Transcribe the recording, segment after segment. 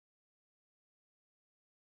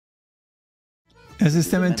Es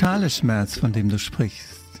ist der mentale Schmerz, von dem du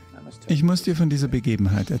sprichst. Ich muss dir von dieser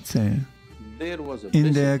Begebenheit erzählen.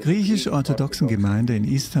 In der griechisch-orthodoxen Gemeinde in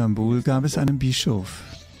Istanbul gab es einen Bischof.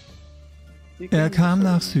 Er kam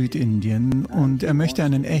nach Südindien und er möchte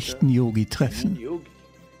einen echten Yogi treffen.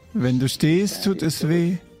 Wenn du stehst, tut es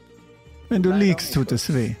weh. Wenn du liegst, tut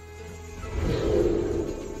es weh.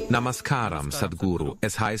 Namaskaram, Sadhguru.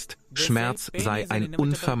 Es heißt, Schmerz sei ein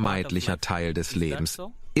unvermeidlicher Teil des Lebens.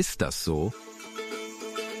 Ist das so?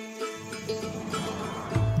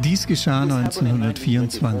 Dies geschah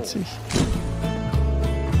 1924.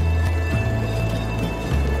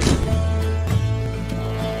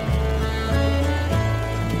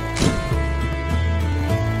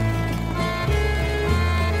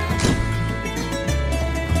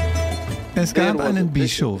 Es gab einen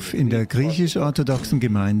Bischof in der griechisch-orthodoxen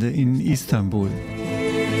Gemeinde in Istanbul.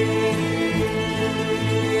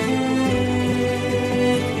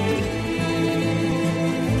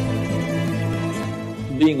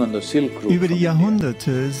 Über die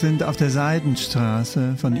Jahrhunderte sind auf der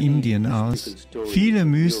Seidenstraße von Indien aus viele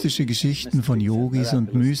mystische Geschichten von Yogis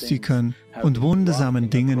und Mystikern und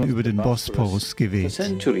wundersamen Dingen über den Bosporus geweht.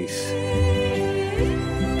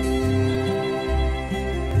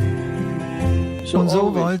 Und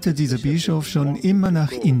so wollte dieser Bischof schon immer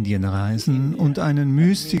nach Indien reisen und einen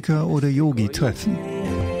Mystiker oder Yogi treffen.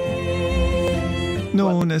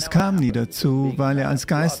 Nun, es kam nie dazu, weil er als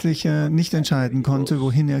Geistlicher nicht entscheiden konnte,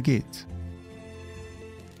 wohin er geht.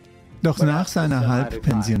 Doch nach seiner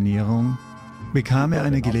Halbpensionierung bekam er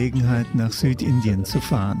eine Gelegenheit, nach Südindien zu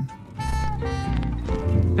fahren.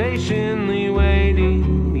 Patiently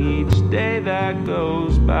waiting each day that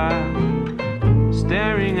goes by,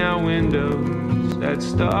 staring out windows at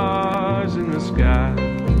stars in the sky,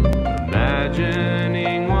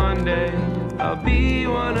 imagining one day I'll be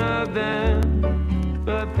one of them,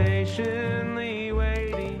 but patiently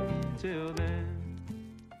waiting till then.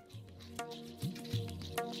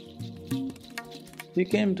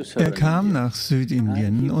 Er kam nach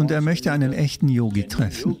Südindien und er möchte einen echten Yogi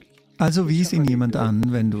treffen. Also wies ihn jemand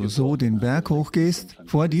an, wenn du so den Berg hochgehst,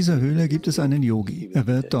 vor dieser Höhle gibt es einen Yogi. Er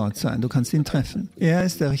wird dort sein, du kannst ihn treffen. Er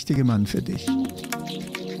ist der richtige Mann für dich.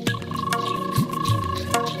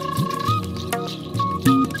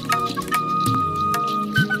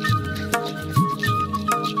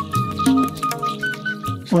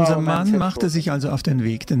 Unser Mann machte sich also auf den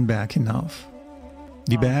Weg den Berg hinauf.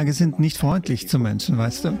 Die Berge sind nicht freundlich zu Menschen,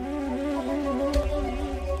 weißt du?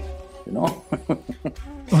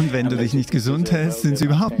 Und wenn du dich nicht gesund hältst, sind sie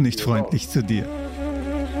überhaupt nicht freundlich zu dir.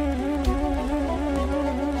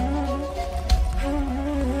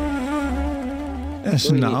 Er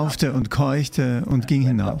schnaufte und keuchte und ging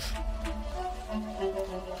hinauf.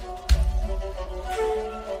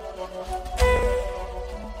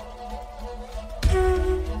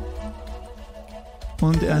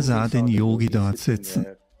 Und er sah den Yogi dort sitzen,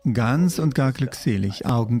 ganz und gar glückselig,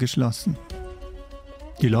 Augen geschlossen.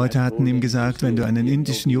 Die Leute hatten ihm gesagt, wenn du einen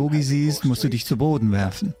indischen Yogi siehst, musst du dich zu Boden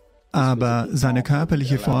werfen. Aber seine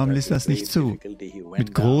körperliche Form ließ das nicht zu.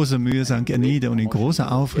 Mit großer Mühe sank er nieder und in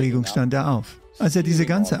großer Aufregung stand er auf. Als er diese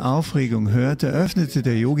ganze Aufregung hörte, öffnete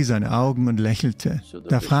der Yogi seine Augen und lächelte.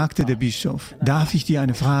 Da fragte der Bischof, darf ich dir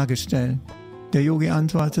eine Frage stellen? Der Yogi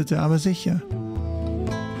antwortete, aber sicher.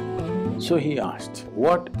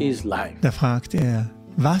 Da fragte er,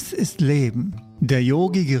 was ist Leben? Der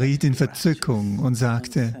Yogi geriet in Verzückung und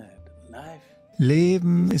sagte,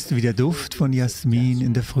 Leben ist wie der Duft von Jasmin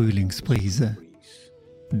in der Frühlingsbrise.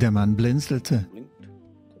 Der Mann blinzelte.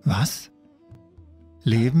 Was?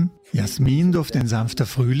 Leben? Jasminduft in sanfter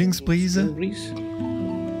Frühlingsbrise?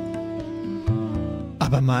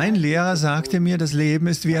 Aber mein Lehrer sagte mir, das Leben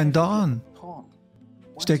ist wie ein Dorn.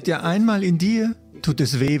 Steckt er einmal in dir, tut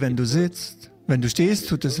es weh, wenn du sitzt. Wenn du stehst,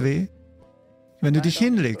 tut es weh. Wenn du dich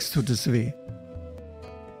hinlegst, tut es weh.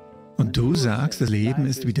 Und du sagst, das Leben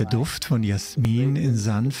ist wie der Duft von Jasmin in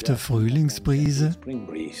sanfter Frühlingsbrise?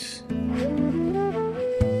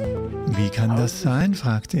 Wie kann das sein?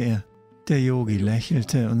 Fragte er. Der Yogi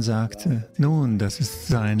lächelte und sagte, nun, das ist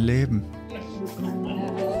sein Leben.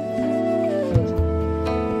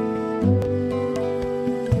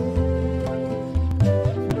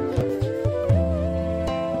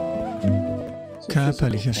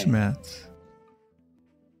 Körperlicher Schmerz.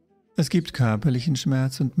 Es gibt körperlichen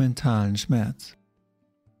Schmerz und mentalen Schmerz.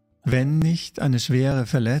 Wenn nicht eine schwere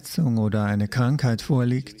Verletzung oder eine Krankheit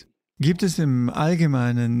vorliegt, gibt es im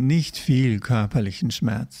Allgemeinen nicht viel körperlichen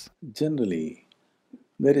Schmerz.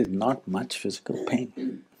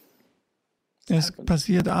 Es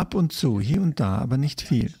passiert ab und zu, hier und da, aber nicht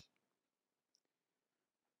viel.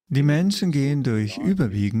 Die Menschen gehen durch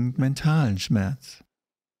überwiegend mentalen Schmerz.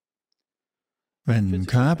 Wenn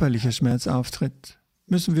körperlicher Schmerz auftritt,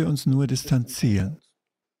 müssen wir uns nur distanzieren.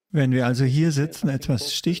 Wenn wir also hier sitzen,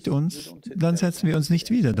 etwas sticht uns, dann setzen wir uns nicht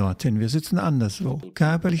wieder dorthin, wir sitzen anderswo.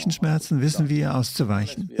 Körperlichen Schmerzen wissen wir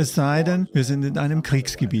auszuweichen. Es sei denn, wir sind in einem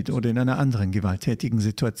Kriegsgebiet oder in einer anderen gewalttätigen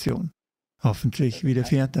Situation. Hoffentlich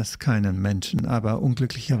widerfährt das keinem Menschen, aber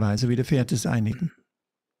unglücklicherweise widerfährt es einigen.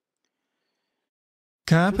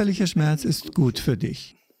 Körperlicher Schmerz ist gut für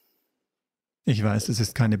dich. Ich weiß, es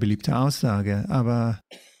ist keine beliebte Aussage, aber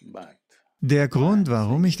der Grund,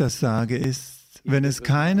 warum ich das sage, ist, wenn es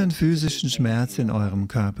keinen physischen Schmerz in eurem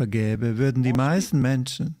Körper gäbe, würden die meisten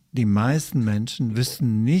Menschen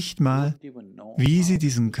wüssten nicht mal, wie sie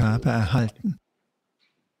diesen Körper erhalten.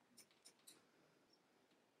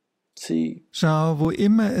 Schau, wo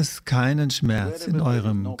immer es keinen Schmerz in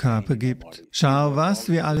eurem Körper gibt, schau, was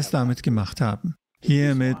wir alles damit gemacht haben.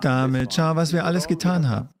 Hiermit, damit, schau, was wir alles getan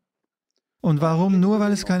haben. Und warum? Nur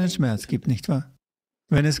weil es keinen Schmerz gibt, nicht wahr?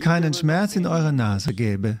 Wenn es keinen Schmerz in eurer Nase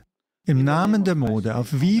gäbe, im Namen der Mode,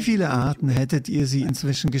 auf wie viele Arten hättet ihr sie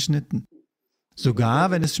inzwischen geschnitten?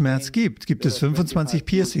 Sogar wenn es Schmerz gibt, gibt es 25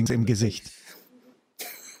 Piercings im Gesicht.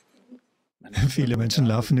 Viele Menschen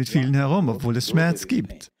laufen mit vielen herum, obwohl es Schmerz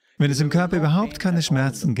gibt. Wenn es im Körper überhaupt keine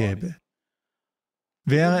Schmerzen gäbe,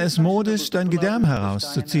 wäre es modisch, dein Gedärm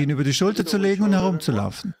herauszuziehen, über die Schulter zu legen und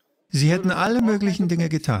herumzulaufen. Sie hätten alle möglichen Dinge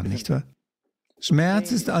getan, nicht wahr?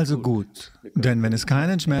 Schmerz ist also gut, denn wenn es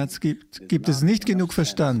keinen Schmerz gibt, gibt es nicht genug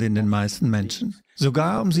Verstand in den meisten Menschen.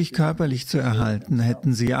 Sogar um sich körperlich zu erhalten,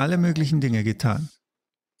 hätten sie alle möglichen Dinge getan.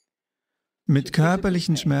 Mit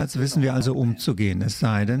körperlichem Schmerz wissen wir also umzugehen, es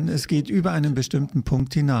sei denn, es geht über einen bestimmten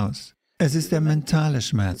Punkt hinaus. Es ist der mentale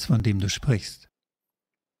Schmerz, von dem du sprichst.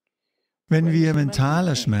 Wenn wir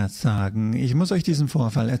mentaler Schmerz sagen, ich muss euch diesen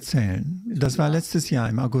Vorfall erzählen. Das war letztes Jahr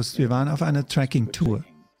im August, wir waren auf einer Trekking-Tour.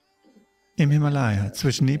 Im Himalaya,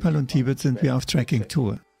 zwischen Nepal und Tibet sind wir auf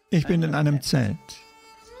Trekking-Tour. Ich bin in einem Zelt.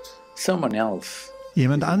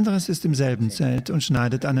 Jemand anderes ist im selben Zelt und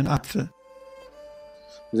schneidet einen Apfel.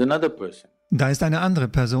 Da ist eine andere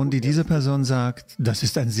Person, die dieser Person sagt, das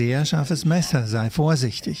ist ein sehr scharfes Messer, sei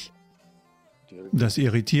vorsichtig. Das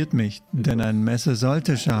irritiert mich, denn ein Messer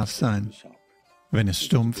sollte scharf sein. Wenn es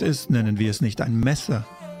stumpf ist, nennen wir es nicht ein Messer.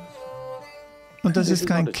 Und das ist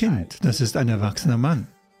kein Kind, das ist ein erwachsener Mann.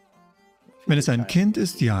 Wenn es ein Kind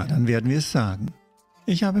ist, ja, dann werden wir es sagen.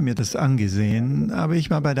 Ich habe mir das angesehen, aber ich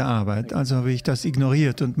war bei der Arbeit, also habe ich das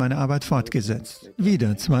ignoriert und meine Arbeit fortgesetzt.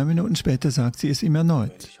 Wieder, 2 Minuten später sagt sie es ihm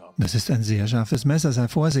erneut. Das ist ein sehr scharfes Messer, sei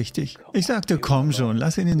vorsichtig. Ich sagte, komm schon,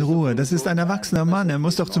 lass ihn in Ruhe, das ist ein erwachsener Mann, er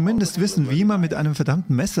muss doch zumindest wissen, wie man mit einem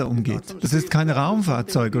verdammten Messer umgeht. Das ist kein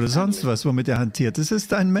Raumfahrzeug oder sonst was, womit er hantiert, es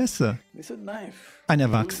ist ein Messer. Ein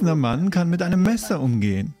erwachsener Mann kann mit einem Messer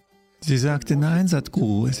umgehen. Sie sagte, nein,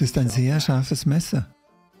 Sadhguru, es ist ein sehr scharfes Messer.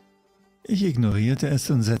 Ich ignorierte es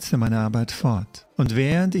und setzte meine Arbeit fort. Und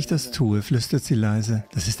während ich das tue, flüstert sie leise,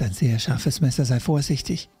 das ist ein sehr scharfes Messer, sei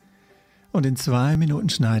vorsichtig. Und in 2 Minuten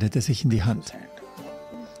schneidet es sich in die Hand.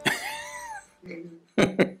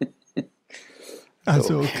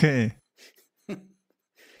 Also okay.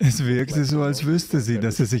 Es wirkte so, als wüsste sie,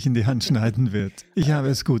 dass es sich in die Hand schneiden wird. Ich habe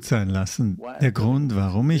es gut sein lassen. Der Grund,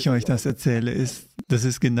 warum ich euch das erzähle, ist, das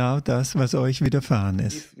ist genau das, was euch widerfahren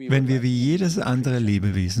ist. Wenn wir wie jedes andere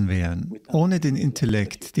Lebewesen wären, ohne den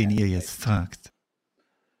Intellekt, den ihr jetzt tragt.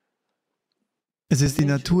 Es ist die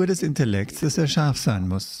Natur des Intellekts, dass er scharf sein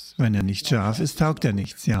muss. Wenn er nicht scharf ist, taugt er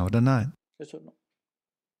nichts, ja oder nein?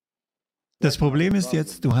 Das Problem ist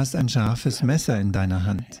jetzt, du hast ein scharfes Messer in deiner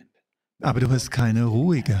Hand. Aber du hast keine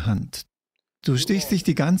ruhige Hand. Du stichst dich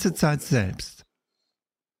die ganze Zeit selbst.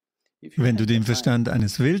 Wenn du den Verstand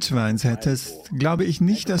eines Wildschweins hättest, glaube ich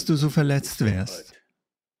nicht, dass du so verletzt wärst.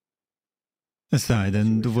 Es sei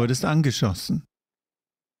denn, du wurdest angeschossen.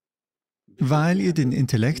 Weil ihr den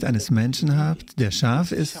Intellekt eines Menschen habt, der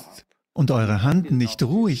scharf ist, und eure Hand nicht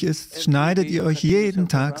ruhig ist, schneidet ihr euch jeden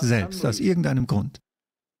Tag selbst, aus irgendeinem Grund.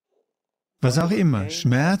 Was auch immer,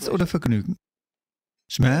 Schmerz oder Vergnügen.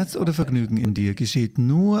 Schmerz oder Vergnügen in dir geschieht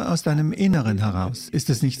nur aus deinem Inneren heraus. Ist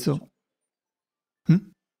es nicht so?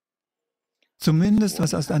 Zumindest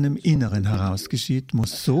was aus deinem Inneren heraus geschieht,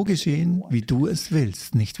 muss so geschehen, wie du es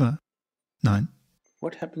willst, nicht wahr? Nein?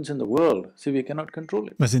 Was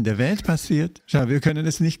in der Welt passiert, schau, wir können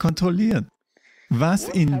es nicht kontrollieren. Was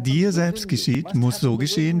in dir selbst geschieht, muss so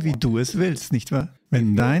geschehen, wie du es willst, nicht wahr?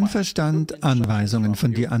 Wenn dein Verstand Anweisungen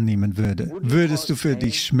von dir annehmen würde, würdest du für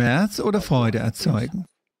dich Schmerz oder Freude erzeugen?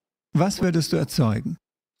 Was würdest du erzeugen?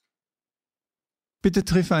 Bitte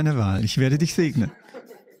triff eine Wahl, ich werde dich segnen.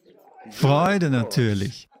 Freude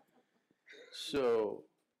natürlich.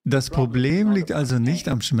 Das Problem liegt also nicht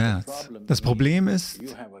am Schmerz. Das Problem ist,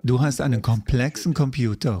 du hast einen komplexen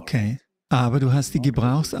Computer, okay? Aber du hast die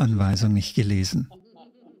Gebrauchsanweisung nicht gelesen.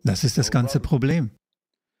 Das ist das ganze Problem.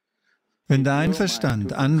 Wenn dein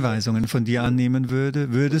Verstand Anweisungen von dir annehmen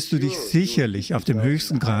würde, würdest du dich sicherlich auf dem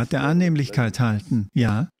höchsten Grad der Annehmlichkeit halten,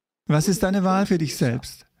 ja? Was ist deine Wahl für dich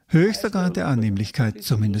selbst? Höchster Grad der Annehmlichkeit,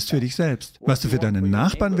 zumindest für dich selbst. Was du für deinen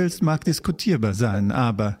Nachbarn willst, mag diskutierbar sein,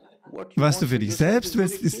 aber was du für dich selbst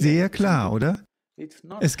willst, ist sehr klar, oder?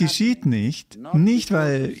 Es geschieht nicht,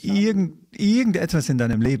 weil irgendetwas in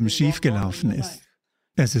deinem Leben schiefgelaufen ist.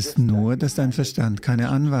 Es ist nur, dass dein Verstand keine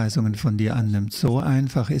Anweisungen von dir annimmt. So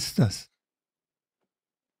einfach ist das.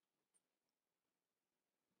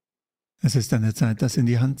 Es ist an der Zeit, das in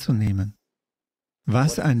die Hand zu nehmen.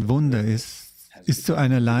 Was ein Wunder ist zu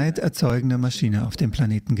einer leiderzeugenden Maschine auf dem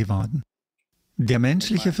Planeten geworden. Der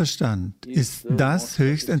menschliche Verstand ist das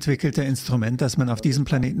höchst entwickelte Instrument, das man auf diesem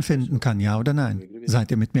Planeten finden kann, ja oder nein? Seid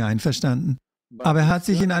ihr mit mir einverstanden? Aber er hat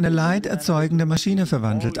sich in eine leiderzeugende Maschine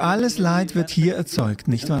verwandelt. Alles Leid wird hier erzeugt,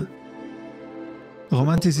 nicht wahr?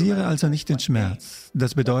 Romantisiere also nicht den Schmerz.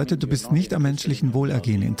 Das bedeutet, du bist nicht am menschlichen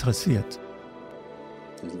Wohlergehen interessiert.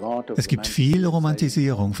 Es gibt viel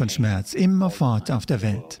Romantisierung von Schmerz, immerfort auf der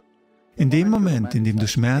Welt. In dem Moment, in dem du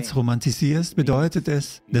Schmerz romantisierst, bedeutet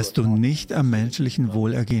es, dass du nicht am menschlichen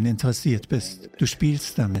Wohlergehen interessiert bist. Du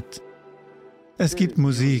spielst damit. Es gibt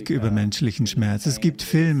Musik über menschlichen Schmerz, es gibt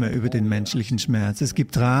Filme über den menschlichen Schmerz, es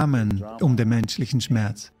gibt Dramen um den menschlichen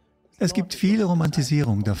Schmerz. Es gibt viel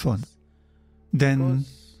Romantisierung davon. Denn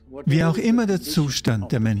wie auch immer der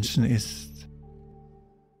Zustand der Menschen ist,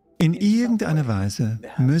 in irgendeiner Weise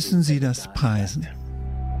müssen sie das preisen.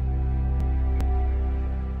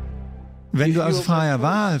 Wenn du aus freier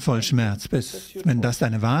Wahl voll Schmerz bist, wenn das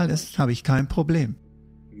deine Wahl ist, habe ich kein Problem.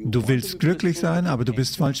 Du willst glücklich sein, aber du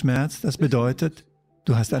bist voll Schmerz, das bedeutet,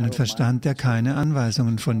 du hast einen Verstand, der keine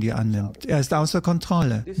Anweisungen von dir annimmt. Er ist außer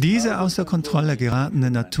Kontrolle. Diese außer Kontrolle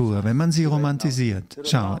geratene Natur, wenn man sie romantisiert.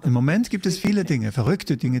 Schau, im Moment gibt es viele Dinge,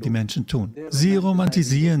 verrückte Dinge, die Menschen tun. Sie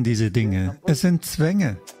romantisieren diese Dinge. Es sind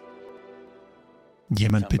Zwänge.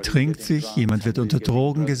 Jemand betrinkt sich, jemand wird unter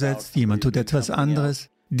Drogen gesetzt, jemand tut etwas anderes.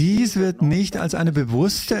 Dies wird nicht als eine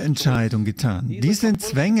bewusste Entscheidung getan. Dies sind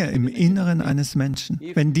Zwänge im Inneren eines Menschen.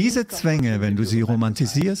 Wenn diese Zwänge, wenn du sie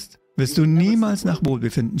romantisierst, wirst du niemals nach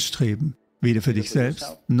Wohlbefinden streben, weder für dich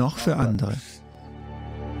selbst noch für andere.